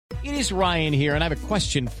It is Ryan here, and I have a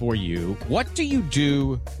question for you. What do you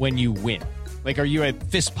do when you win? Like, are you a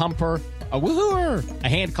fist pumper, a woohooer, a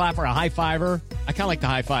hand clapper, a high fiver? I kind of like the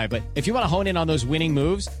high five, but if you want to hone in on those winning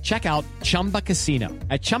moves, check out Chumba Casino.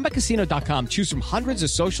 At ChumbaCasino.com, choose from hundreds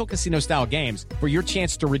of social casino-style games for your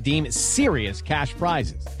chance to redeem serious cash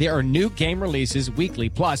prizes. There are new game releases weekly,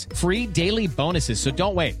 plus free daily bonuses. So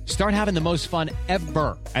don't wait. Start having the most fun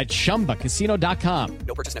ever at ChumbaCasino.com.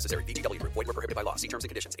 No purchase necessary. VGW Group. Void where prohibited by law. See terms and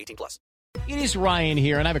conditions. 18+. It is Ryan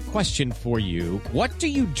here, and I have a question for you. What do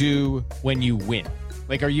you do when you win?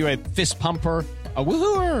 Like, are you a fist pumper, a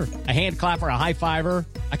woohooer, a hand clapper, a high fiver?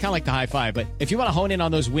 I kind of like the high five, but if you want to hone in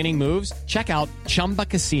on those winning moves, check out Chumba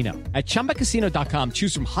Casino. At ChumbaCasino.com,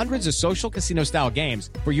 choose from hundreds of social casino-style games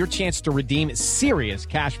for your chance to redeem serious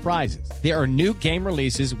cash prizes. There are new game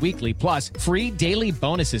releases weekly, plus free daily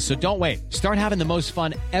bonuses. So don't wait. Start having the most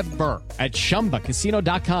fun ever at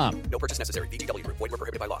ChumbaCasino.com. No purchase necessary. VGW Group. Void where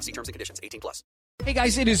prohibited by law. See terms and conditions. 18+. Hey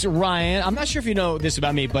guys, it is Ryan. I'm not sure if you know this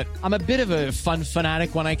about me, but I'm a bit of a fun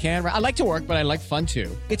fanatic when I can. I like to work, but I like fun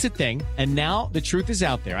too. It's a thing. And now the truth is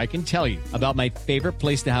out there. I can tell you about my favorite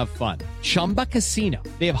place to have fun. Chumba Casino.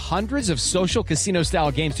 They have hundreds of social casino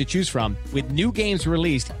style games to choose from with new games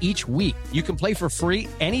released each week. You can play for free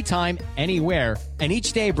anytime, anywhere. And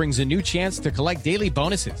each day brings a new chance to collect daily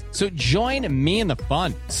bonuses. So join me in the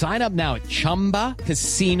fun. Sign up now at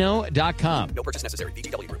ChumbaCasino.com. No purchase necessary.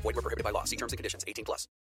 VGW Group. Void where prohibited by law. See terms and conditions. 18+.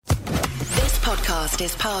 This podcast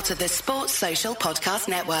is part of the Sports Social Podcast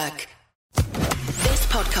Network. This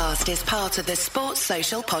podcast is part of the Sports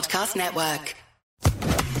Social Podcast Network.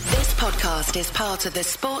 This podcast is part of the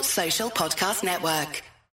Sports Social Podcast Network.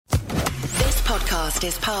 This podcast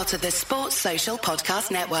is part of the Sports Social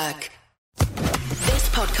Podcast Network. This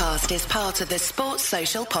podcast is part of the Sports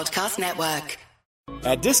Social Podcast Network.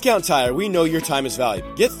 At Discount Tire, we know your time is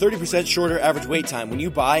valuable. Get 30% shorter average wait time when you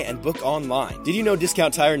buy and book online. Did you know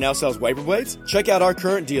Discount Tire now sells wiper blades? Check out our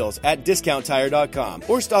current deals at DiscountTire.com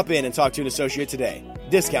or stop in and talk to an associate today.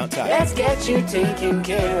 Discount Tire. Let's get you taken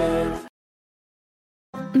care of.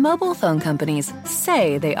 Mobile phone companies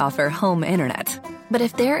say they offer home internet. But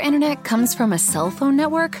if their internet comes from a cell phone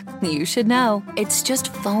network, you should know. It's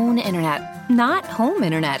just phone internet, not home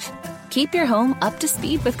internet. Keep your home up to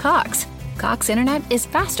speed with Cox. Cox Internet is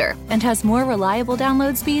faster and has more reliable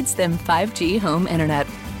download speeds than 5G home internet.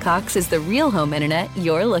 Cox is the real home internet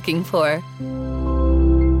you're looking for.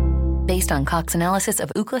 Based on Cox analysis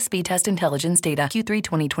of Ookla speed test intelligence data Q3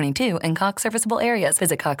 2022 and Cox serviceable areas,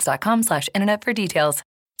 visit cox.com/internet for details.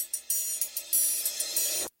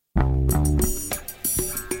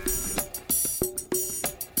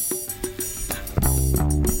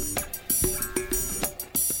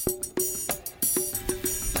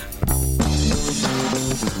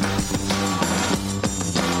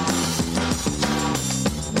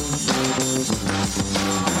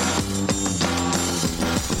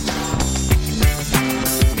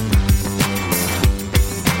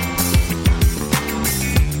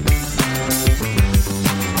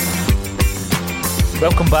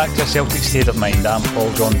 Welcome back to A Celtic State of Mind. I'm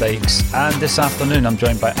Paul John Dykes, and this afternoon I'm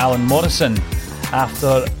joined by Alan Morrison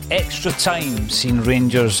after extra time seeing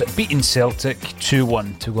Rangers beating Celtic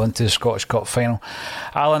 2-1 to go into the Scottish Cup final.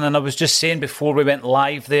 Alan, and I was just saying before we went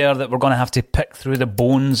live there that we're going to have to pick through the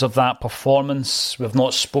bones of that performance. We've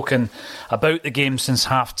not spoken about the game since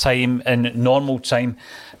half-time. In normal time,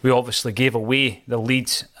 we obviously gave away the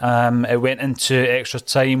lead. It went into extra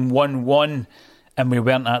time 1-1. And we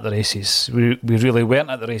weren't at the races. We really weren't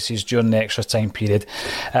at the races during the extra time period.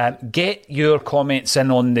 Get your comments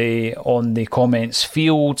in on the comments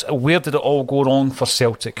field. Where did it all go wrong for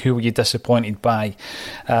Celtic? Who were you disappointed by?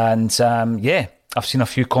 And I've seen a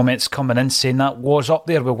few comments coming in saying that was up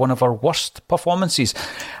there with one of our worst performances.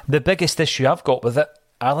 The biggest issue I've got with it,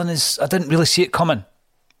 Alan, is I didn't really see it coming.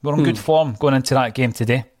 We're on good form going into that game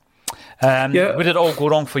today. Where did it all go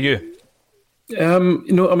wrong for you?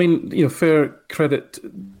 Fair credit.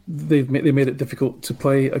 They made it difficult to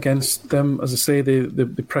play against them. As I say,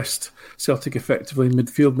 they pressed Celtic effectively in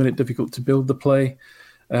midfield, made it difficult to build the play.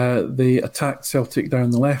 They attacked Celtic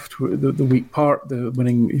down the left, the weak part. The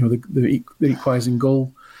winning, the equalising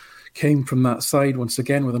goal came from that side once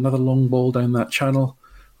again with another long ball down that channel,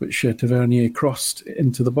 which Tavernier crossed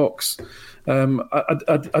into the box. I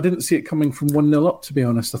didn't see it coming from 1-0 up, to be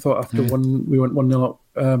honest. I thought after we went 1-0 up.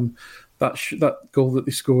 That goal that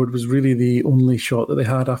they scored was really the only shot that they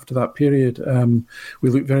had after that period.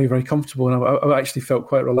 We looked very, very comfortable, and I actually felt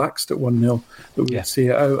quite relaxed at 1-0 that we would see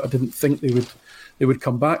it out. I didn't think they would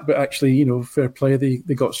come back, but actually, fair play.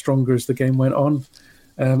 They got stronger as the game went on.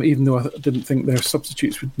 Even though I didn't think their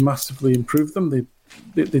substitutes would massively improve them, they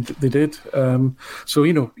they did. So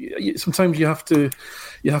sometimes you have to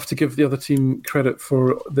give the other team credit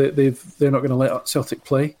for they're not going to let Celtic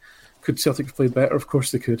play. Could Celtic have played better? Of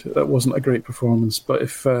course they could. That wasn't a great performance. But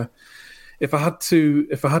if I had to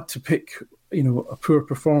pick, a poor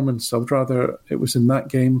performance, I would rather it was in that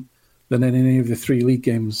game than in any of the 3 league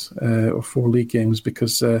games or 4 league games,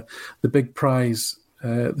 because the big prize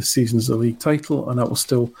this season is the league title, and that will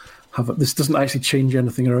still have. This doesn't actually change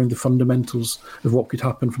anything around the fundamentals of what could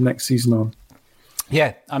happen from next season on.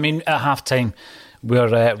 Yeah, I mean, at half-time, we're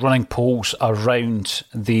running polls around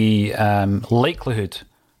the likelihood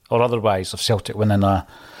or otherwise of Celtic winning a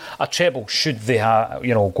treble should they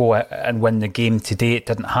go and win the game today. It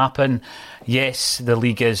didn't happen. Yes, the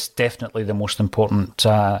league is definitely the most important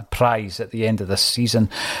prize at the end of this season.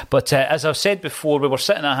 But as I've said before, we were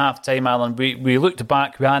sitting at half-time, Alan. We looked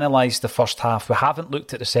back, we analysed the first half. We haven't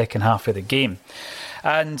looked at the second half of the game.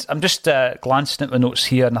 And I'm just glancing at my notes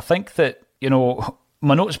here, and I think that,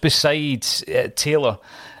 my notes beside Taylor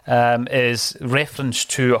is reference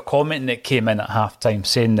to a comment that came in at half-time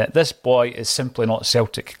saying that this boy is simply not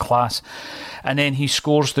Celtic class. And then he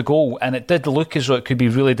scores the goal, and it did look as though it could be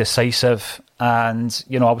really decisive. And,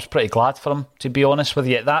 I was pretty glad for him, to be honest with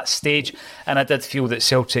you, at that stage. And I did feel that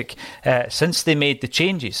Celtic, since they made the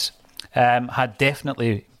changes, had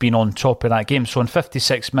definitely been on top of that game. So in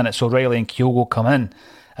 56 minutes, O'Reilly and Kyogo come in.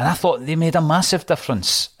 And I thought they made a massive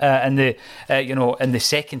difference in the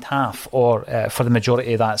second half, or for the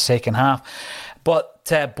majority of that second half. But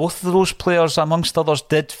both of those players, amongst others,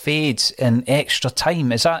 did fade in extra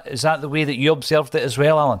time. Is that the way that you observed it as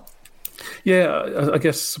well, Alan? Yeah, I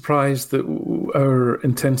guess surprised that our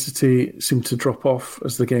intensity seemed to drop off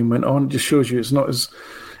as the game went on. It just shows you it's not as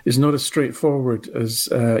straightforward as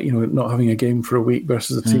not having a game for a week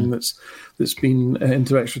versus a team that's been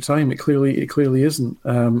into extra time. It clearly isn't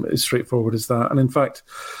as straightforward as that. And in fact,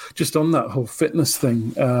 just on that whole fitness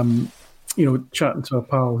thing, chatting to a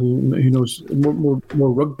pal who knows more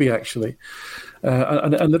rugby actually,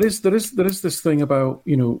 and there is this thing about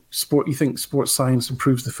sport. You think sports science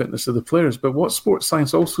improves the fitness of the players, but what sports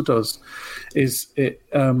science also does is it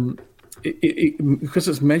because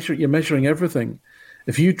you're measuring everything.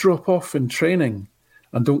 If you drop off in training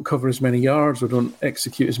and don't cover as many yards or don't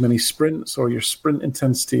execute as many sprints, or your sprint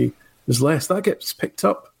intensity is less, that gets picked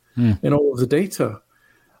up in all of the data.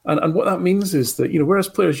 And what that means is that, whereas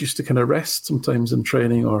players used to kind of rest sometimes in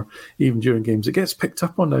training or even during games, it gets picked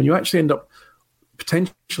up on now. You actually end up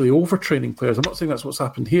potentially overtraining players. I'm not saying that's what's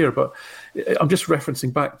happened here, but I'm just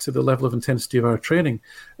referencing back to the level of intensity of our training.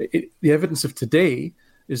 The evidence of today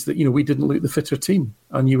is that we didn't look the fitter team,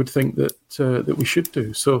 and you would think that we should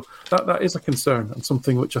do. So that is a concern, and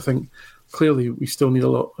something which I think clearly we still need a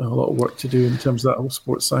lot of work to do in terms of that whole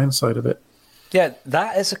sports science side of it. Yeah,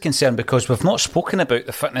 that is a concern, because we've not spoken about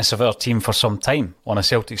the fitness of our team for some time on a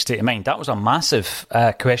Celtic State of Mind. That was a massive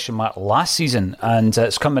question mark last season, and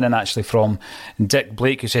it's coming in actually from Dick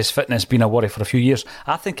Blake, who says fitness been a worry for a few years.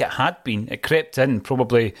 I think it had been. It crept in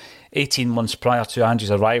probably 18 months prior to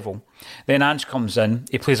Ange's arrival. Then Ange comes in,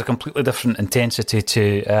 he plays a completely different intensity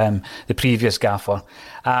to the previous gaffer,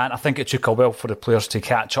 and I think it took a while for the players to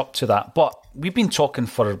catch up to that. But we've been talking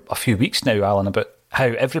for a few weeks now, Alan, about how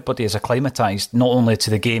everybody is acclimatised not only to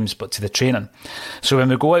the games but to the training. So when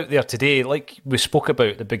we go out there today, like we spoke about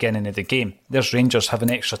at the beginning of the game, there's Rangers having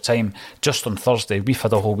extra time just on Thursday. We've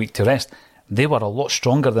had a whole week to rest. They were a lot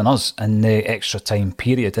stronger than us in the extra time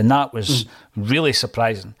period, and that was really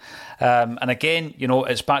surprising. And again,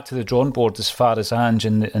 it's back to the drawing board as far as Ange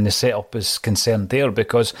and the setup is concerned there,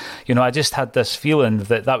 because, I just had this feeling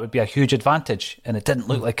that would be a huge advantage, and it didn't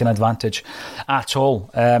look like an advantage at all.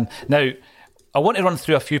 Now, I want to run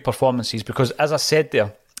through a few performances, because, as I said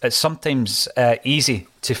there, it's sometimes easy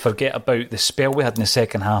to forget about the spell we had in the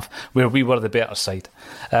second half where we were the better side.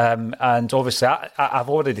 And obviously, I've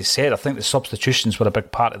already said, I think the substitutions were a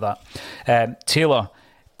big part of that. Taylor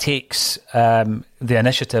takes the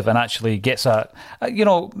initiative and actually gets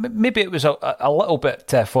maybe it was a little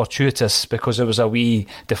bit fortuitous because there was a wee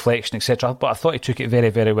deflection, etc. But I thought he took it very,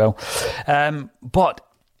 very well. But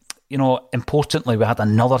importantly, we had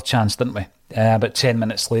another chance, didn't we? About 10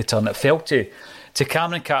 minutes later, and it fell to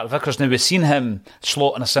Cameron Carter-Vickers. Now, we've seen him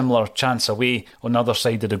slotting a similar chance away on the other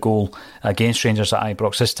side of the goal against Rangers at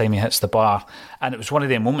Ibrox. This time he hits the bar, and it was one of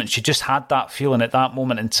them moments. You just had that feeling at that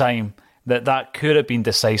moment in time that could have been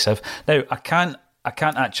decisive. Now, I can't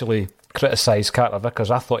actually criticised Carter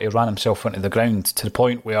Vickers. I thought he ran himself into the ground to the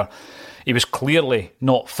point where he was clearly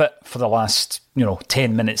not fit for the last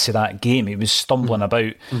 10 minutes of that game. He was stumbling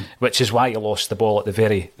about, which is why he lost the ball at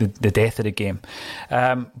the death of the game.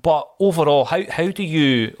 But overall, how do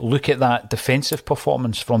you look at that defensive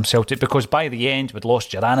performance from Celtic? Because by the end, we'd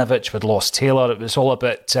lost Juranovic, we'd lost Taylor. It was all a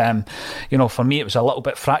bit, for me, it was a little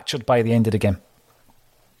bit fractured by the end of the game.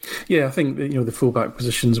 Yeah, I think the fullback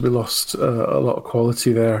positions, we lost a lot of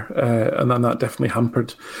quality there, and then that definitely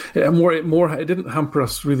hampered. It didn't hamper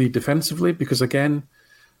us really defensively because again,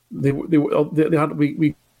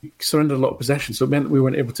 we surrendered a lot of possession, so it meant we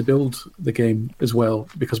weren't able to build the game as well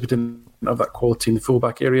because we didn't have that quality in the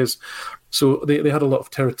fullback areas. So they had a lot of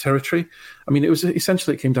territory. I mean,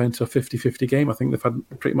 it came down to a 50-50 game. I think they've had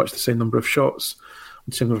pretty much the same number of shots,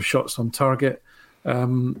 on target.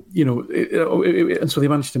 And so they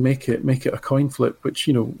managed to make it a coin flip, which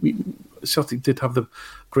Celtic did have the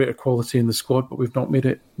greater quality in the squad, but we've not made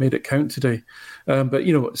it count today.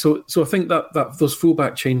 So I think that those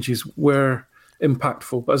fullback changes were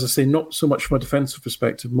impactful, but as I say, not so much from a defensive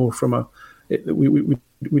perspective, more from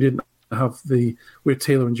we didn't have where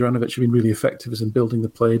Taylor and Juranovic have been really effective is in building the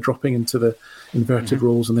play, dropping into the inverted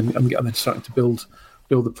roles, and then starting to build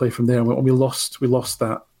the play from there. And when we lost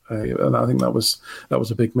that. And I think that was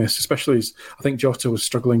a big miss, especially as I think Jota was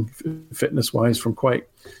struggling fitness-wise from quite,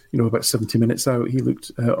 about 70 minutes out. He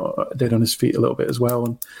looked dead on his feet a little bit as well,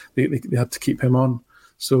 and they had to keep him on.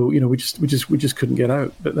 So we just couldn't get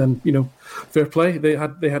out. But then fair play. They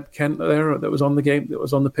had Kent there that was on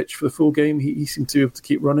the pitch for the full game. He seemed to be able to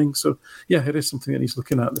keep running. So yeah, it is something that he's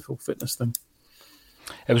looking at, the full fitness thing.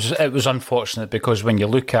 It was unfortunate because when you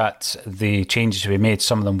look at the changes we made,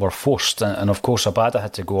 some of them were forced, and of course Abada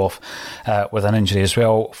had to go off with an injury as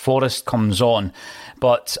well. Forrest comes on,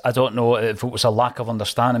 but I don't know if it was a lack of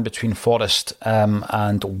understanding between Forrest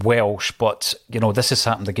and Welsh, but this has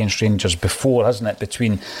happened against Rangers before, hasn't it,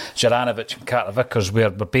 between Juranovic and Carter Vickers, where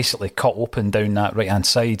we're basically cut open down that right hand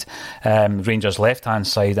side, Rangers left hand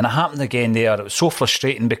side, and it happened again there. It was so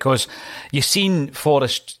frustrating because you've seen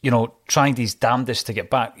Forrest trying his damnedest to get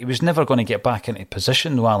back. He was never going to get back into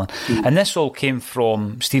position, though, Alan. And this all came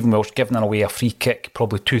from Stephen Welsh giving away a free kick,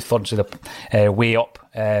 probably 2/3 of the way up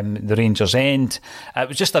the Rangers' end. It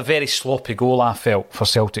was just a very sloppy goal, I felt, for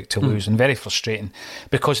Celtic to lose, and very frustrating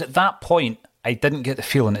because at that point I didn't get the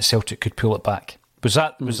feeling that Celtic could pull it back. Was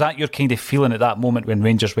that your kind of feeling at that moment when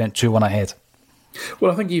Rangers went 2-1 ahead?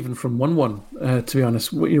 Well, I think even from 1-1, to be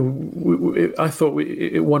honest, I thought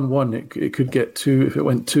it 1-1. It could get 2. If it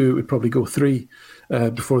went 2, it would probably go 3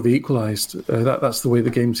 before they equalised. That's the way the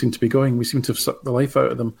game seemed to be going. We seemed to have sucked the life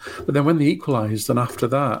out of them. But then when they equalised, and after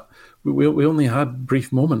that, we only had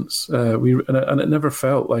brief moments. And it never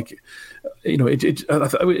felt like,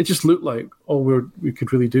 it just looked like all we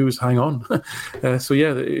could really do was hang on. So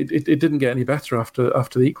yeah, it didn't get any better after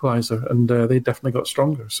the equaliser, and they definitely got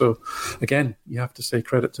stronger. So again, you have to say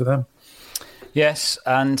credit to them. Yes,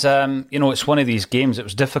 and it's one of these games. It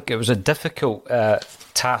was difficult. It was a difficult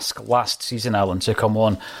task last season, Alan, to come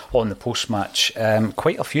on the post match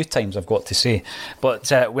quite a few times, I've got to say.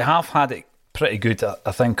 But we have had it pretty good,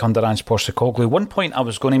 I think, under Ange Postecoglou. One point I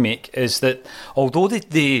was going to make is that although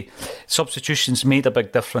the substitutions made a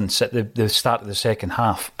big difference at the start of the second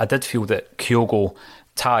half, I did feel that Kyogo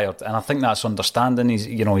tired, and I think that's understanding.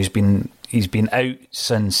 He's been out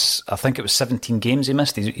since, I think it was 17 games he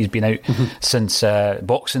missed. He's been out since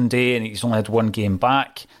Boxing Day, and he's only had one game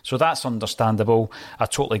back, so that's understandable. I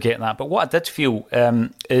totally get that. But what I did feel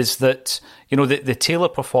is that the Taylor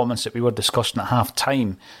performance that we were discussing at half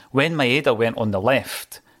time, when Maeda went on the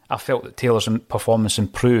left, I felt that Taylor's performance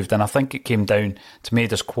improved, and I think it came down to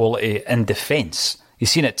Maeda's quality in defence. You've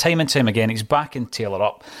seen it time and time again. He's backing Taylor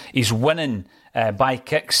up. He's winning by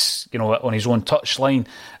kicks, on his own touchline.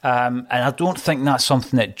 And I don't think that's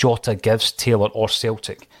something that Jota gives Taylor or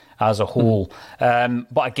Celtic as a whole.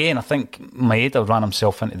 But again, I think Maeda ran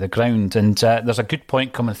himself into the ground. And there's a good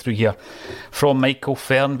point coming through here from Michael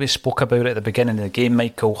Fern. We spoke about it at the beginning of the game,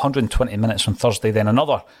 Michael. 120 minutes on Thursday, then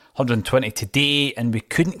another 120 today, and we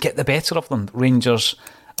couldn't get the better of them. Rangers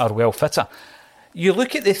are well fitter. You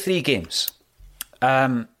look at the 3 games.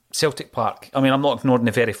 Celtic Park. I mean, I'm not ignoring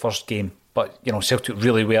the very first game, but Celtic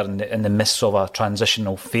really were in the midst of a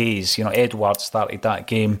transitional phase. Edouard started that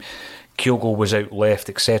game, Kyogo was out left,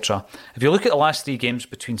 etc. If you look at the last 3 games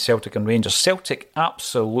between Celtic and Rangers, Celtic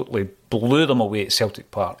absolutely blew them away at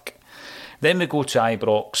Celtic Park. Then we go to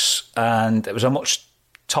Ibrox, and it was a much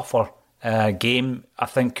tougher game. I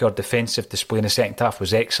think our defensive display in the second half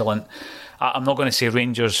was excellent. I'm not going to say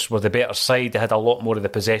Rangers were the better side. They had a lot more of the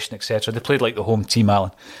possession, etc. They played like the home team,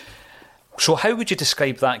 Alan. So how would you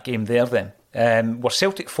describe that game there then? Were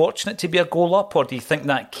Celtic fortunate to be a goal up, or do you think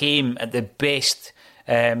that came at the best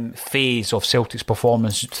phase of Celtic's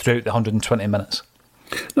performance throughout the 120 minutes?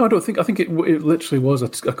 No, I don't think. I think it literally was a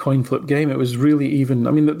coin flip game. It was really even.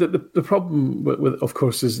 I mean, the problem with, of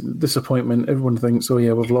course, is disappointment. Everyone thinks, oh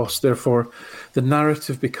yeah, we've lost. Therefore, the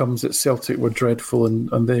narrative becomes that Celtic were dreadful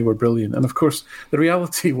and they were brilliant. And of course, the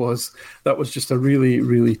reality was that was just a really,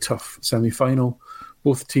 really tough semi-final.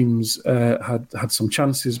 Both teams had some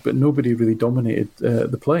chances, but nobody really dominated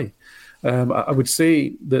the play. I would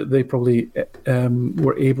say that they probably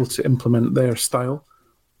were able to implement their style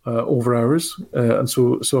over ours, and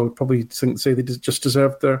so I would probably say they just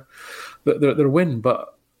deserved their win.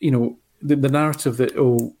 But the narrative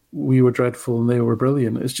that we were dreadful and they were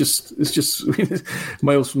brilliant, it's just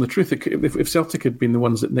miles from the truth. If Celtic had been the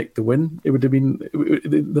ones that nicked the win, it would have been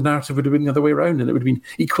the narrative would have been the other way around, and it would have been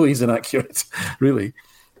equally as inaccurate, really.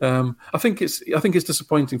 I think it's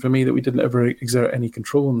disappointing for me that we didn't ever exert any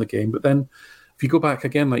control in the game. But then, if you go back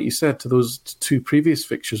again, like you said, to those two previous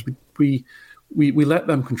fixtures, we let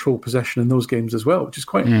them control possession in those games as well, which is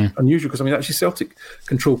quite unusual, because actually Celtic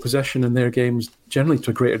control possession in their games generally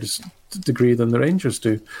to a greater degree than the Rangers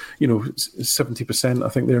do. 70%. I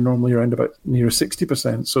think they're normally around about near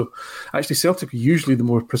 60%. So actually Celtic are usually the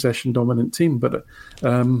more possession dominant team. But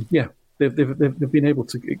they've been able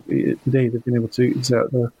to today. They've been able to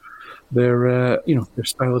exert their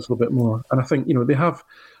style a little bit more, and I think they have.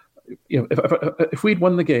 If we'd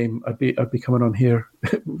won the game, I'd be coming on here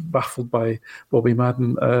baffled by Bobby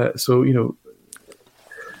Madden. It was.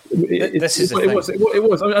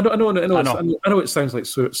 I know it sounds like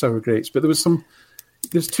sour grapes, but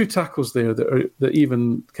there's two tackles there that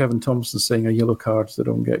even Kevin Thompson's saying are yellow cards that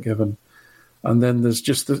don't get given, and then there's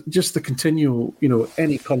just the continual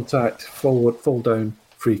any contact, fall down,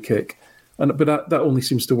 free kick, but that only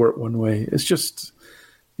seems to work one way. It's just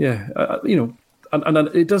And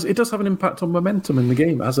it does have an impact on momentum in the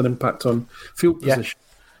game. It has an impact on field position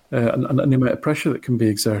and the amount of pressure that can be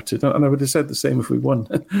exerted. And I would have said the same if we won.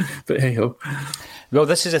 But hey-ho. Well,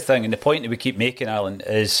 this is the thing, and the point that we keep making, Alan,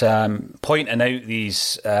 is pointing out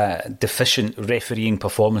these deficient refereeing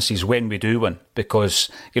performances when we do win. Because,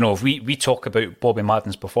 if we talk about Bobby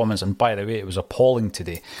Madden's performance, and by the way, it was appalling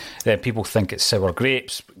today, then people think it's sour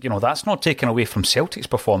grapes. That's not taken away from Celtic's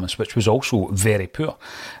performance, which was also very poor.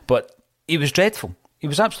 But he was dreadful. He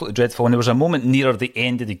was absolutely dreadful. And there was a moment near the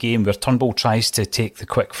end of the game where Turnbull tries to take the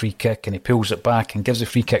quick free kick and he pulls it back and gives the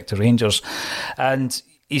free kick to Rangers. And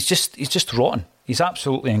he's just rotten. He's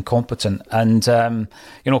absolutely incompetent. And,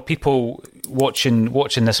 people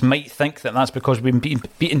watching this might think that that's because we've been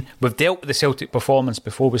beaten. We've dealt with the Celtic performance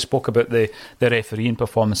before. We spoke about the refereeing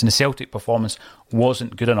performance, and the Celtic performance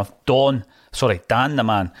wasn't good enough. Dan the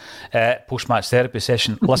man, post-match therapy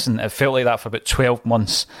session. Listen, it felt like that for about 12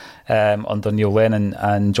 months under Neil Lennon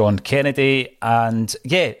and John Kennedy. And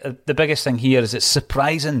the biggest thing here is it's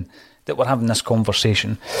surprising that we're having this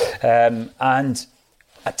conversation. And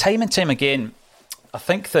time and time again, I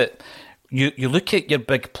think that you look at your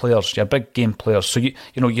big players, your big game players. So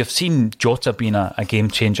you've seen Jota being a game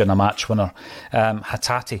changer and a match winner.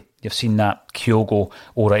 Hatate, you've seen that. Kyogo,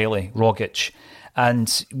 O'Reilly, Rogic.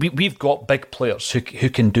 And we've got big players who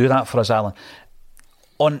can do that for us, Alan.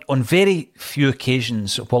 On very few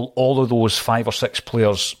occasions will all of those 5 or 6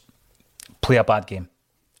 players play a bad game.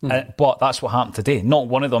 But that's what happened today. Not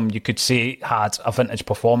one of them, you could say, had a vintage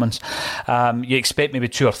performance. You expect maybe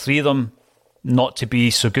 2 or 3 of them not to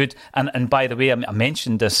be so good. And by the way, I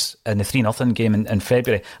mentioned this in the 3-0 game in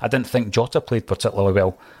February. I didn't think Jota played particularly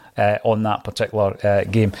well on that particular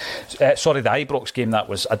game. The Ibrox game that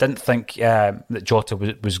was. I didn't think that Jota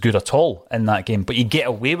was good at all in that game. But you get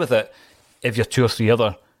away with it if your 2 or 3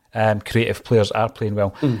 other creative players are playing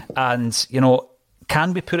well. And,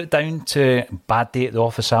 can we put it down to bad day at the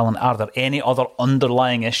office, Alan? Are there any other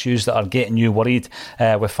underlying issues that are getting you worried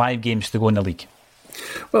with 5 games to go in the league?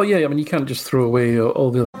 Well, yeah, you can't just throw away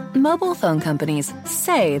all the... Mobile phone companies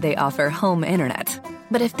say they offer home internet.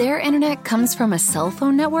 But if their internet comes from a cell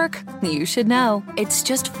phone network, you should know. It's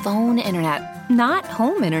just phone internet, not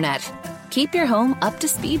home internet. Keep your home up to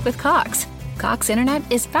speed with Cox. Cox internet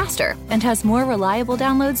is faster and has more reliable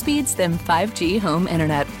download speeds than 5G home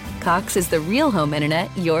internet. Cox is the real home internet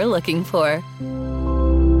you're looking for.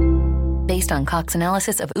 Based on Cox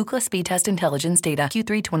analysis of Ookla speed test intelligence data,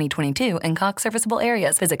 Q3 2022, and Cox serviceable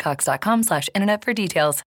areas. Visit cox.com/internet for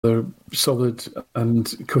details. They're solid and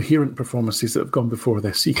coherent performances that have gone before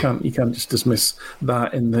this. You can't just dismiss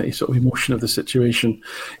that in the sort of emotion of the situation.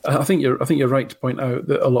 I think you're right to point out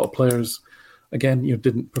that a lot of players again,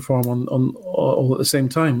 didn't perform on all at the same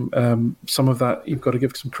time. Some of that you've got to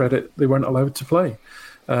give some credit; they weren't allowed to play.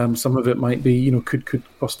 Some of it might be, could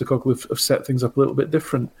Postecoglou have set things up a little bit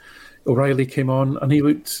different? O'Reilly came on and he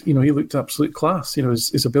looked absolute class.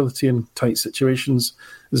 His ability in tight situations,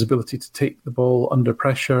 his ability to take the ball under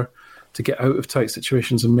pressure, to get out of tight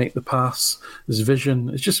situations and make the pass, his vision,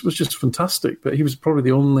 was just fantastic. But he was probably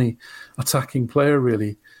the only attacking player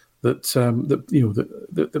really that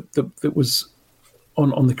was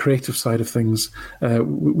on the creative side of things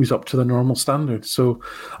was up to the normal standard. So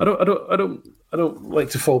I don't like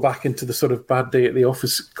to fall back into the sort of bad day at the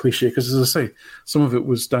office cliche, because, as I say, some of it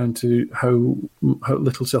was down to how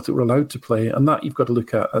little Celtic were allowed to play, and that you've got to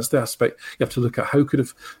look at as the aspect. You have to look at how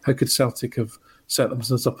could Celtic have set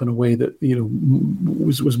themselves up in a way that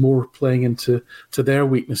was more playing into their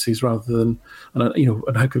weaknesses rather than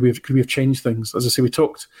and how could we have changed things. As I say, we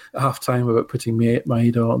talked at half time about putting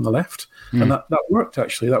Maeda on the left, and that worked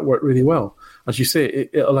actually. That worked really well. As you say,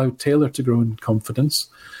 it allowed Taylor to grow in confidence.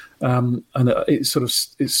 And it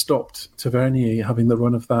stopped Tavernier having the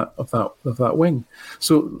run of that wing.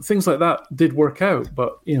 So things like that did work out,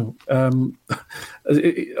 but I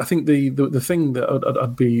think the thing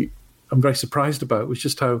that I'm very surprised about was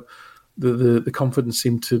just how the confidence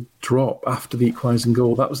seemed to drop after the equalising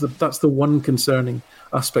goal. That's the one concerning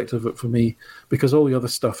aspect of it for me, because all the other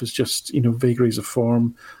stuff is just vagaries of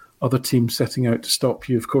form. Other teams setting out to stop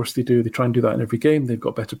you, of course they do. They try and do that in every game. They've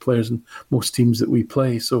got better players than most teams that we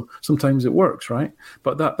play, so sometimes it works, right?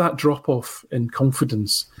 But that drop off in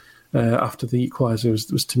confidence after the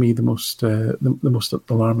equaliser was to me the most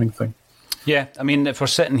alarming thing. Yeah, I mean, if we're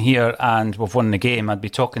sitting here and we've won the game, I'd be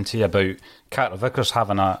talking to you about Carter Vickers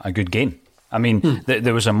having a good game. I mean,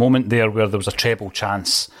 there was a moment there where there was a treble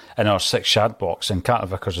chance in our 6-yard box, and Carter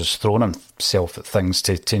Vickers has thrown himself at things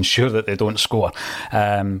to ensure that they don't score.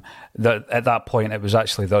 At that point, it was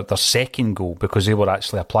actually their second goal, because they were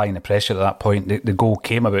actually applying the pressure at that point. The goal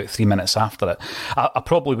came about 3 minutes after it. I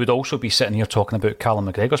probably would also be sitting here talking about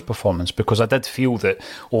Callum McGregor's performance, because I did feel that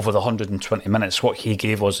over the 120 minutes, what he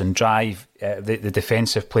gave us in drive, the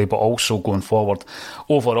defensive play, but also going forward,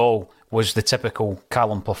 overall, was the typical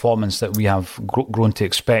Callum performance that we have grown to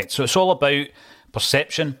expect. So it's all about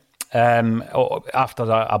perception. After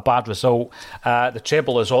a bad result, the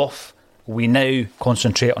treble is off. We now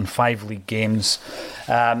concentrate on 5 league games.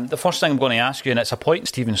 The first thing I'm going to ask you, and it's a point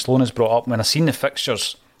Stephen Sloan has brought up, when I seen the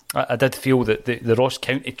fixtures, I did feel that the Ross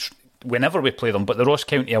County, whenever we play them, but the Ross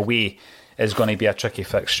County away is going to be a tricky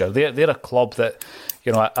fixture. They're a club that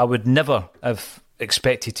I would never have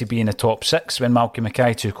expected to be in the top 6 when Malcolm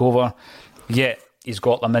Mackay took over, yet he's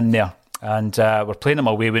got them in there, and we're playing them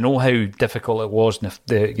away. We know how difficult it was in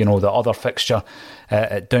the other fixture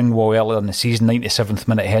at Dungwall earlier in the season, 97th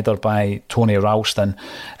minute header by Tony Ralston,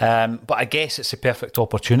 but I guess it's a perfect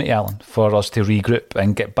opportunity, Alan, for us to regroup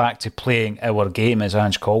and get back to playing our game, as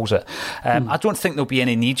Ange calls it. I don't think there'll be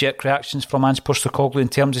any knee-jerk reactions from Ange Postecoglou in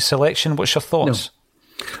terms of selection. What's your thoughts?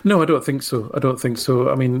 No, I don't think so.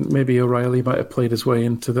 I mean, maybe O'Reilly might have played his way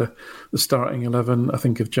into the starting 11. I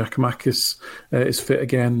think if Giakoumakis is fit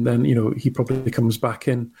again, then he probably comes back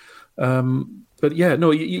in. But yeah,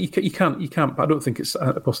 no, you can't. I don't think it's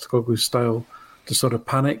Postecoglou's style to sort of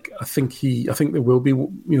panic. I think there will be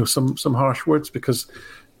some harsh words, because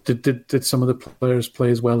did some of the players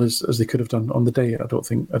play as well as they could have done on the day? I don't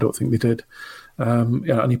think they did.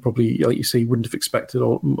 And he probably, like you say, he wouldn't have expected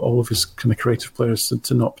all of his kind of creative players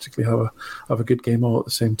to not particularly have a good game all at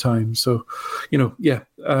the same time. So, and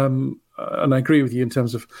I agree with you in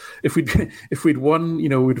terms of if we'd won,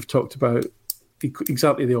 we'd have talked about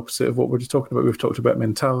exactly the opposite of what we're just talking about. We've talked about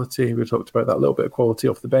mentality. We've talked about that little bit of quality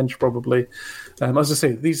off the bench, probably. As I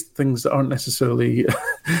say, these things aren't necessarily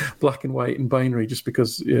black and white and binary just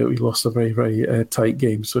because we lost a very, very tight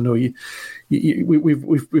game. So no,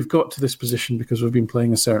 we've got to this position because we've been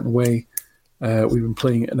playing a certain way. We've been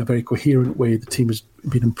playing it in a very coherent way. The team has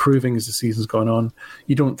been improving as the season's gone on.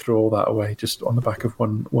 You don't throw all that away just on the back of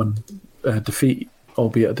one defeat,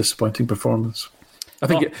 albeit a disappointing performance. I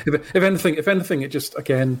think if anything, it just,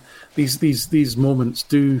 again, these moments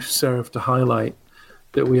do serve to highlight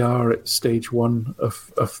that we are at stage one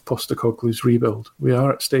of Postecoglou's rebuild. We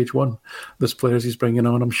are at stage one. There's players he's bringing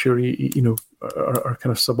on, I'm sure, are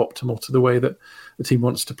kind of suboptimal to the way that the team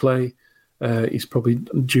wants to play. He's probably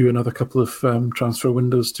due another couple of transfer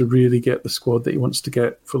windows to really get the squad that he wants to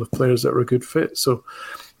get full of players that are a good fit. So,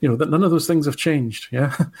 that none of those things have changed.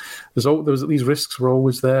 Yeah, these risks were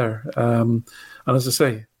always there. And as I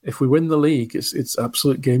say, if we win the league, it's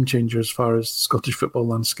absolute game changer as far as the Scottish football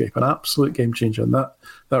landscape, an absolute game changer, and that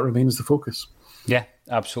remains the focus. Yeah,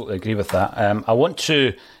 absolutely agree with that. I want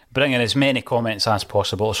to bring in as many comments as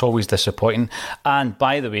possible. It's always disappointing. And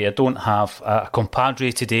by the way, I don't have a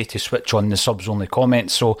compadre today to switch on the subs-only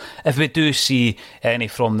comments. So if we do see any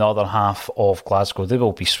from the other half of Glasgow, they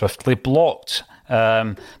will be swiftly blocked.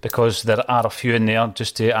 Because there are a few in there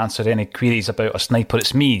just to answer any queries about a sniper.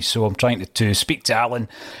 It's me, so I'm trying to speak to Alan,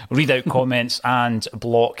 read out comments and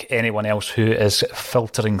block anyone else who is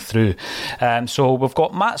filtering through. So we've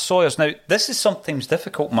got Matt Sawyers. Now, this is sometimes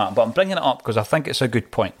difficult, Matt, but I'm bringing it up because I think it's a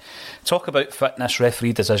good point. Talk about fitness,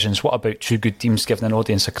 referee decisions. What about two good teams giving an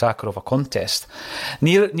audience a cracker of a contest?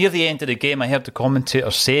 Near the end of the game, I heard the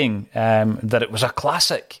commentator saying that it was a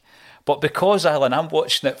classic. But because, Alan, I'm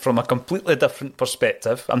watching it from a completely different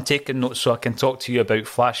perspective, I'm taking notes so I can talk to you about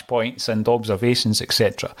flashpoints and observations,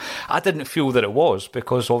 etc. I didn't feel that it was,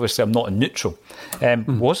 because obviously I'm not a neutral.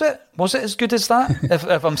 Was it? Was it as good as that?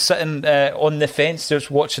 if I'm sitting on the fence just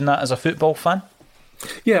watching that as a football fan?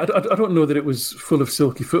 Yeah, I don't know that it was full of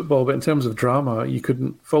silky football, but in terms of drama, you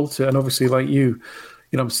couldn't fault it. And obviously, like you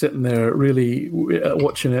know, I'm sitting there really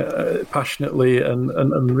watching it passionately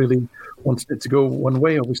and really wanted it to go one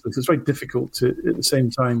way, obviously. So it's very difficult to, at the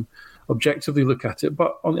same time, objectively look at it.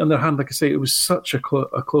 But on the other hand, like I say, it was such a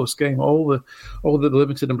close game. All the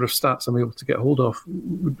limited number of stats I'm able to get hold of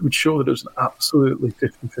would show that it was an absolutely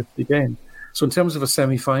 50-50 game. So in terms of a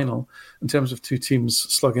semi-final, in terms of two teams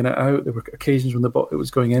slugging it out, there were occasions when it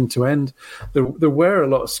was going end to end. There were a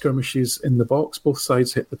lot of skirmishes in the box. Both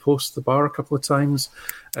sides hit the post, the bar a couple of times.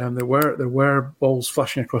 There were balls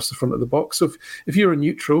flashing across the front of the box. So if you're a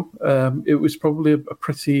neutral, it was probably a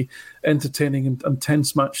pretty entertaining and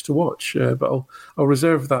tense match to watch. But I'll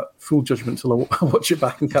reserve that full judgment till I watch it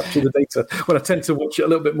back and capture the data, when I tend to watch it a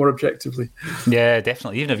little bit more objectively. Yeah,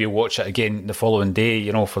 definitely. Even if you watch it again the following day,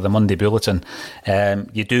 you know, for the Monday Bulletin,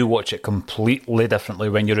 you do watch it completely differently.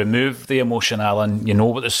 When you remove the emotion, Alan, you know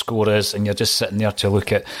what the score is, and you're just sitting there to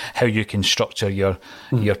look at how you can structure your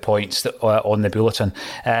points on the Bulletin.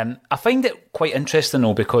 I find it quite interesting,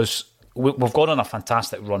 though, because we've gone on a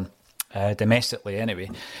fantastic run. Domestically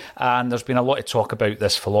anyway, and there's been a lot of talk about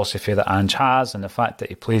this philosophy that Ange has and the fact that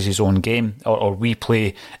he plays his own game, or we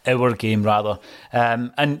play our game rather,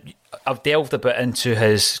 and I've delved a bit into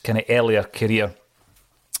his kind of earlier career,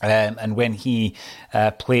 and when he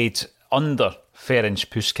played under Ferenc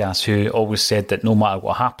Puskas, who always said that no matter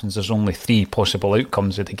what happens, there's only three possible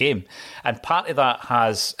outcomes of the game. And part of that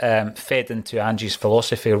has fed into Ange's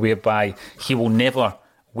philosophy, whereby he will never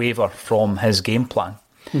waver from his game plan.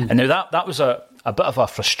 And now that was a bit of a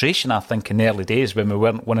frustration, I think, in the early days when we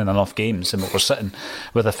weren't winning enough games and we were sitting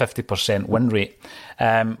with a 50% win rate.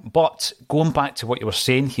 But going back to what you were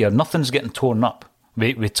saying here, nothing's getting torn up.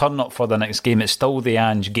 We turn up for the next game. It's still the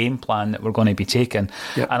Ange game plan that we're going to be taking.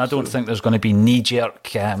 Yeah, and I don't think there's going to be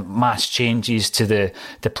knee-jerk mass changes to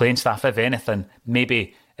the playing staff. If anything,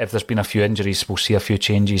 maybe if there's been a few injuries, we'll see a few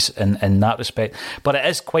changes in that respect. But it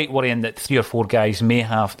is quite worrying that 3 or 4 guys may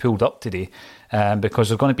have pulled up today, because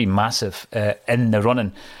they're going to be massive in the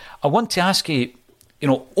running. I want to ask you,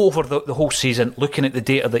 over the whole season, looking at the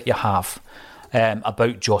data that you have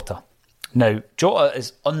about Jota. Now, Jota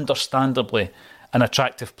is understandably an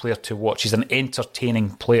attractive player to watch. He's an entertaining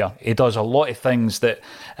player. He does a lot of things that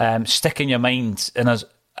stick in your mind, and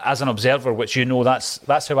as an observer, which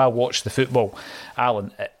that's how I watch the football,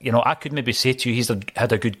 Alan. I could maybe say to you he's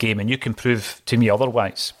had a good game, and you can prove to me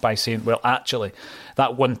otherwise by saying, well, actually,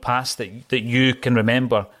 that one pass that you can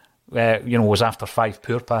remember, was after 5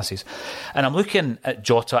 poor passes. And I'm looking at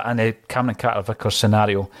Jota and the Cameron Carter-Vickers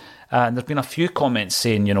scenario, and there's been a few comments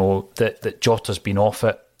saying, that Jota's been off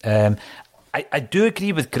it. I do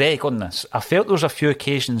agree with Greg on this. I felt there was a few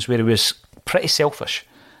occasions where he was pretty selfish.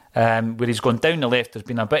 Where he's gone down the left, there's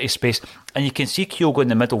been a bit of space, and you can see Kyogo in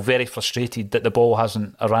the middle very frustrated that the ball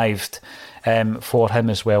hasn't arrived for him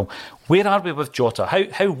as well. Where are we with Jota?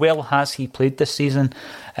 How well has he played this season,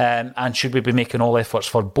 and should we be making all efforts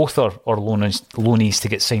for both our loanees to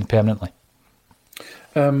get signed permanently?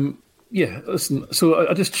 Yeah, listen, so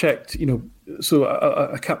I just checked,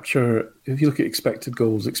 so I capture, if you look at expected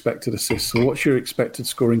goals, expected assists, so what's your expected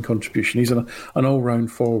scoring contribution? He's an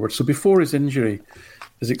all-round forward. So before his injury,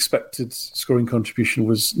 his expected scoring contribution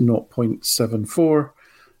was 0.74.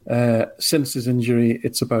 Since his injury,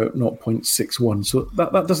 it's about 0.61. So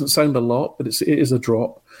that doesn't sound a lot, but it is a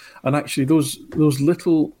drop. And actually, those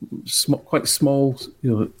little, quite small,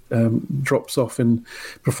 drops off in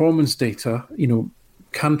performance data,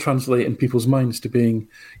 can translate in people's minds to being,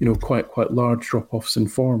 quite large drop-offs in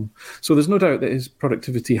form. So there's no doubt that his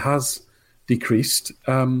productivity has decreased.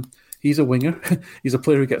 He's a winger. He's a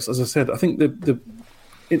player who gets, as I said, I think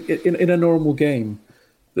in a normal game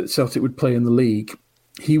that Celtic would play in the league,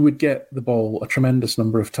 he would get the ball a tremendous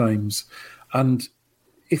number of times, and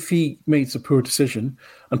if he makes a poor decision,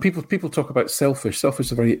 and people talk about selfish. Selfish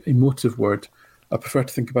is a very emotive word. I prefer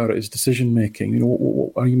to think about it as decision making.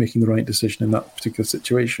 Are you making the right decision in that particular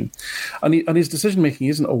situation? And his decision making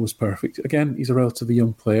isn't always perfect. Again, he's a relatively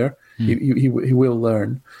young player. He will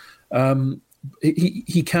learn.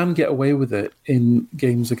 He can get away with it in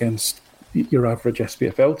games against your average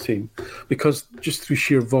SPFL team, because just through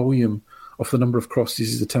sheer volume of the number of crosses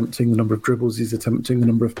he's attempting, the number of dribbles he's attempting, the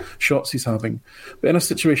number of shots he's having. But in a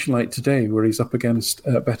situation like today, where he's up against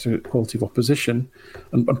better quality of opposition,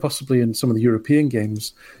 and possibly in some of the European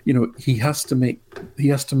games, he has to make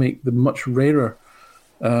the much rarer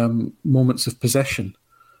moments of possession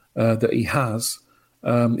that he has.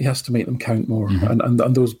 He has to make them count more,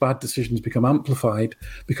 and those bad decisions become amplified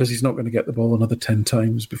because he's not going to get the ball another 10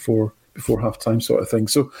 times before half time, sort of thing.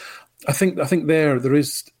 So I think there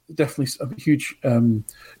is definitely a huge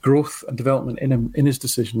growth and development in him, in his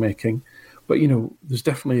decision making. But there's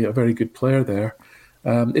definitely a very good player there.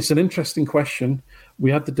 It's an interesting question.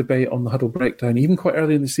 We had the debate on the Huddle Breakdown even quite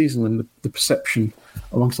early in the season, when the perception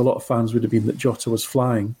amongst a lot of fans would have been that Jota was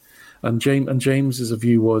flying, and James's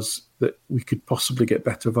view was that we could possibly get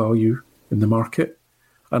better value in the market,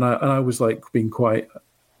 and I was like being quite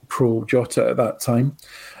pro Jota at that time.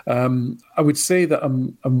 I would say that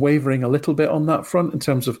I'm wavering a little bit on that front in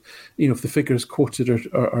terms of, if the figures quoted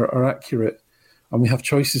are accurate, and we have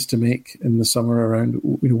choices to make in the summer around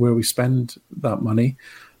where we spend that money,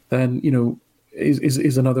 then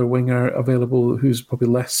is another winger available who's probably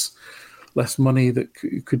less money that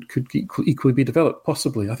could equally be developed?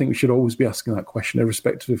 Possibly. I think we should always be asking that question,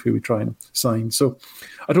 irrespective of who we try and sign. So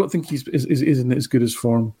I don't think he's in as good as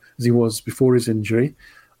form as he was before his injury.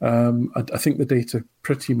 I think the data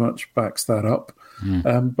pretty much backs that up.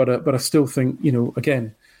 But I still think,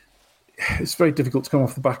 again, it's very difficult to come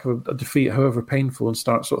off the back of a defeat, however painful, and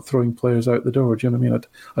start sort of throwing players out the door. Do you know what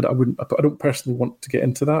I mean? I don't personally want to get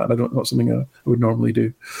into that, and not something I would normally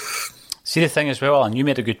do. See, the thing as well, Alan, you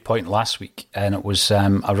made a good point last week, and it was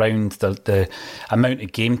around the amount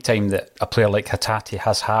of game time that a player like Hatate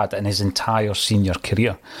has had in his entire senior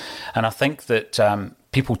career. And I think that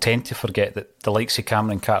people tend to forget that the likes of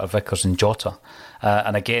Cameron Carter-Vickers and Jota,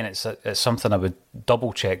 and again, it's something I would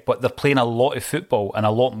double check, but they're playing a lot of football, and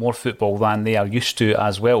a lot more football than they are used to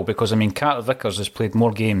as well, because Carter-Vickers has played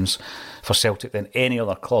more games for Celtic than any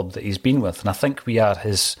other club that he's been with, and I think we are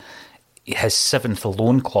his 7th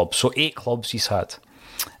loan club, so 8 clubs he's had,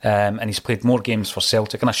 and he's played more games for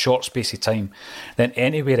Celtic in a short space of time than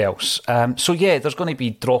anywhere else. So yeah, there's going to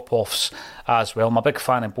be drop-offs as well. I'm a big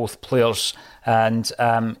fan of both players, and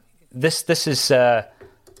this is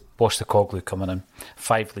Postecoglou coming in,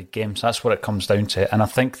 5 league games, that's what it comes down to. And I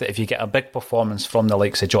think that if you get a big performance from the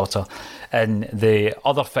likes of Jota in the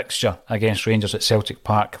other fixture against Rangers at Celtic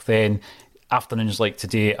Park, then afternoons like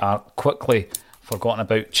today are quickly forgotten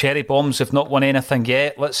about. Cherry Bombs have not won anything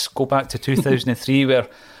yet. Let's go back to 2003 where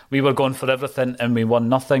we were going for everything and we won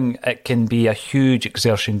nothing. It can be a huge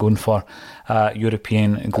exertion going for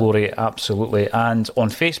European glory, absolutely. And on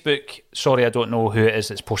Facebook, sorry I don't know who it is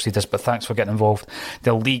that's posted this, but thanks for getting involved.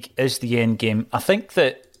 The league is the end game. I think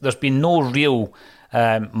that there's been no real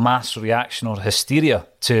mass reaction or hysteria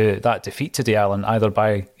to that defeat today, Alan, either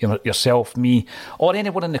by yourself, me, or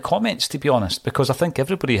anyone in the comments, to be honest, because I think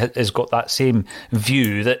everybody has got that same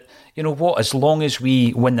view that, as long as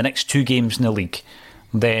we win the next 2 games in the league,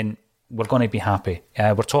 then we're going to be happy.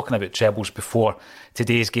 We're talking about trebles before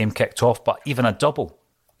today's game kicked off, but even a double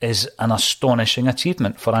is an astonishing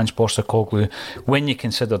achievement for Ange Postecoglou when you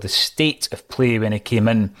consider the state of play when he came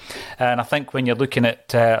in. And I think when you're looking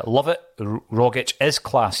at Lovett, Rogic is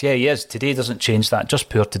class. Yeah, he is. Today doesn't change that. Just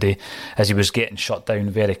poor today, as he was getting shut down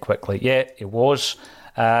very quickly. Yeah, he was.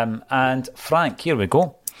 And Frank, here we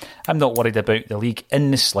go. I'm not worried about the league in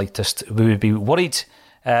the slightest. We would be worried.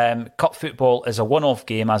 Cup football is a one-off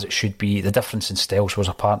game, as it should be. The difference in styles was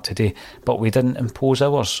apart today, but we didn't impose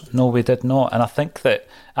ours. No, we did not. And I think that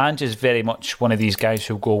Ange is very much one of these guys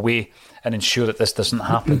who'll go away and ensure that this doesn't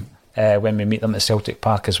happen when we meet them at Celtic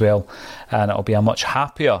Park as well. And it'll be a much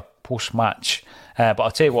happier post-match. But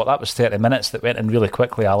I'll tell you what, that was 30 minutes that went in really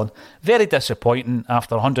quickly, Alan. Very disappointing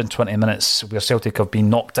after 120 minutes where Celtic have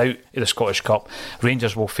been knocked out of the Scottish Cup.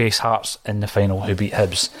 Rangers will face Hearts in the final, who beat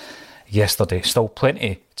Hibs yesterday. Still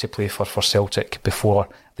plenty to play for Celtic before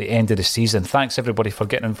the end of the season. Thanks everybody for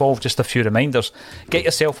getting involved. Just a few reminders. Get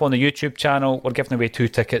yourself on the YouTube channel. We're giving away 2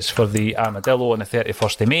 tickets for the Armadillo on the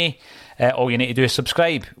 31st of May. All you need to do is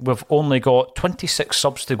subscribe. We've only got 26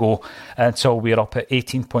 subs to go until we're up at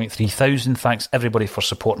 18,300. Thanks everybody for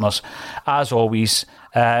supporting us as always.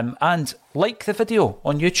 And like the video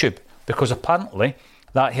on YouTube, because apparently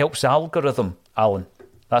that helps the algorithm, Alan.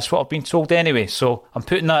 That's what I've been told anyway, so I'm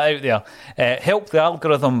putting that out there. Help the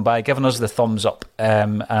algorithm by giving us the thumbs up,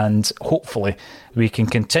 and hopefully we can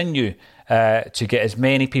continue to get as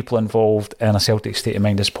many people involved in a Celtic State of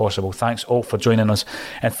Mind as possible. Thanks all for joining us,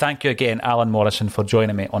 and thank you again, Alan Morrison, for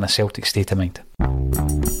joining me on a Celtic State of Mind.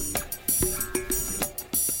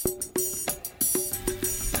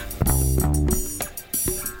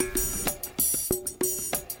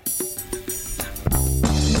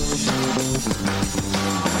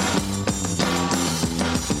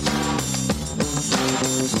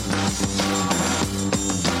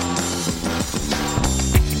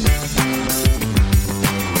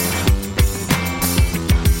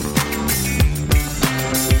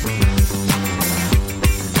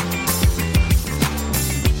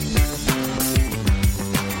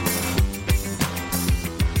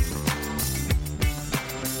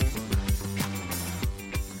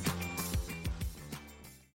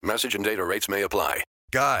 Message and data rates may apply.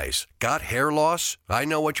 Guys, got hair loss? I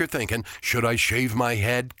know what you're thinking. Should I shave my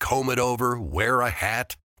head, comb it over, wear a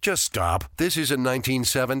hat? Just stop. This isn't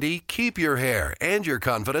 1970. Keep your hair and your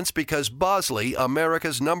confidence because Bosley,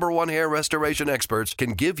 America's #1 hair restoration experts,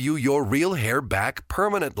 can give you your real hair back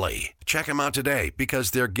permanently. Check them out today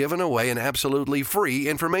because they're giving away an absolutely free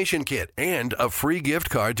information kit and a free gift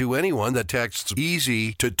card to anyone that texts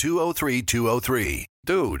EASY to 203-203.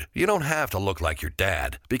 Dude, you don't have to look like your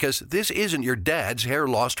dad because this isn't your dad's hair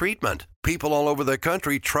loss treatment. People all over the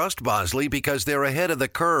country trust Bosley because they're ahead of the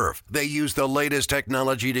curve. They use the latest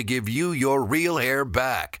technology to give you your real hair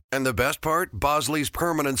back. And the best part? Bosley's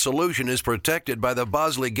permanent solution is protected by the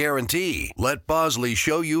Bosley Guarantee. Let Bosley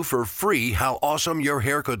show you for free how awesome your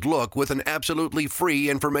hair could look with an absolutely free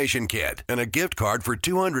information kit and a gift card for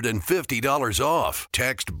 $250 off.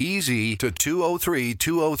 Text EASY to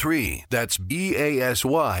 203-203. That's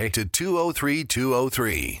BASY to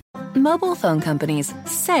 203-203. Mobile phone companies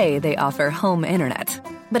say they offer home internet.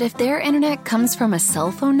 But if their internet comes from a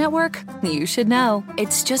cell phone network, you should know.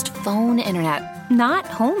 It's just phone internet, not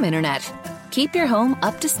home internet. Keep your home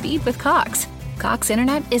up to speed with Cox. Cox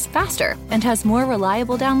internet is faster and has more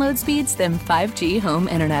reliable download speeds than 5G home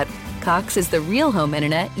internet. Cox is the real home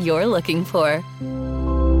internet you're looking for.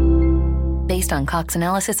 Based on Cox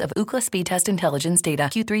analysis of Ookla speed test intelligence data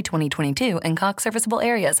Q3 2022 and Cox serviceable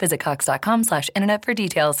areas. Visit cox.com/internet for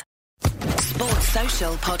details. Sports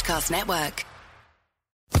Social Podcast Network.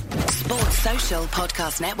 Sports Social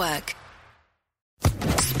Podcast Network.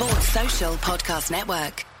 Sports Social Podcast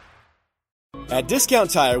Network. At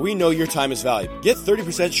Discount Tire, we know your time is valuable. Get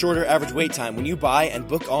 30% shorter average wait time when you buy and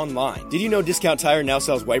book online. Did you know Discount Tire now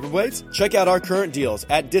sells wiper blades? Check out our current deals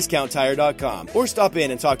at discounttire.com or stop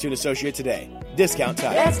in and talk to an associate today. Discount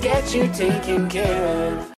Tire. Let's get you taken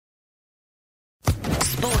care of.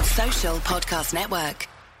 Sports Social Podcast Network.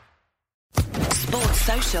 Sports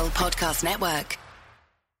Social Podcast Network.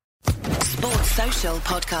 Sports Social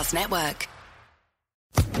Podcast Network.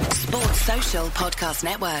 Sports Social Podcast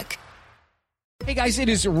Network. Hey guys, it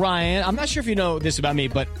is Ryan. I'm not sure if you know this about me,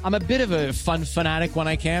 but I'm a bit of a fun fanatic when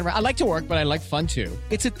I can. I like to work, but I like fun too.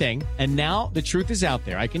 It's a thing. And now the truth is out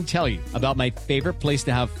there. I can tell you about my favorite place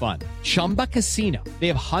to have fun. Chumba Casino. They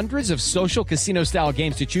have hundreds of social casino style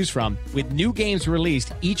games to choose from with new games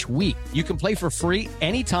released each week. You can play for free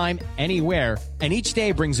anytime, anywhere. And each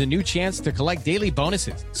day brings a new chance to collect daily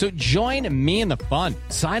bonuses. So join me in the fun.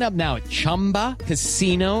 Sign up now at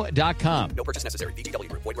ChumbaCasino.com. No purchase necessary. VGW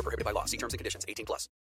Group. Void where prohibited by law. See terms and conditions. 18+.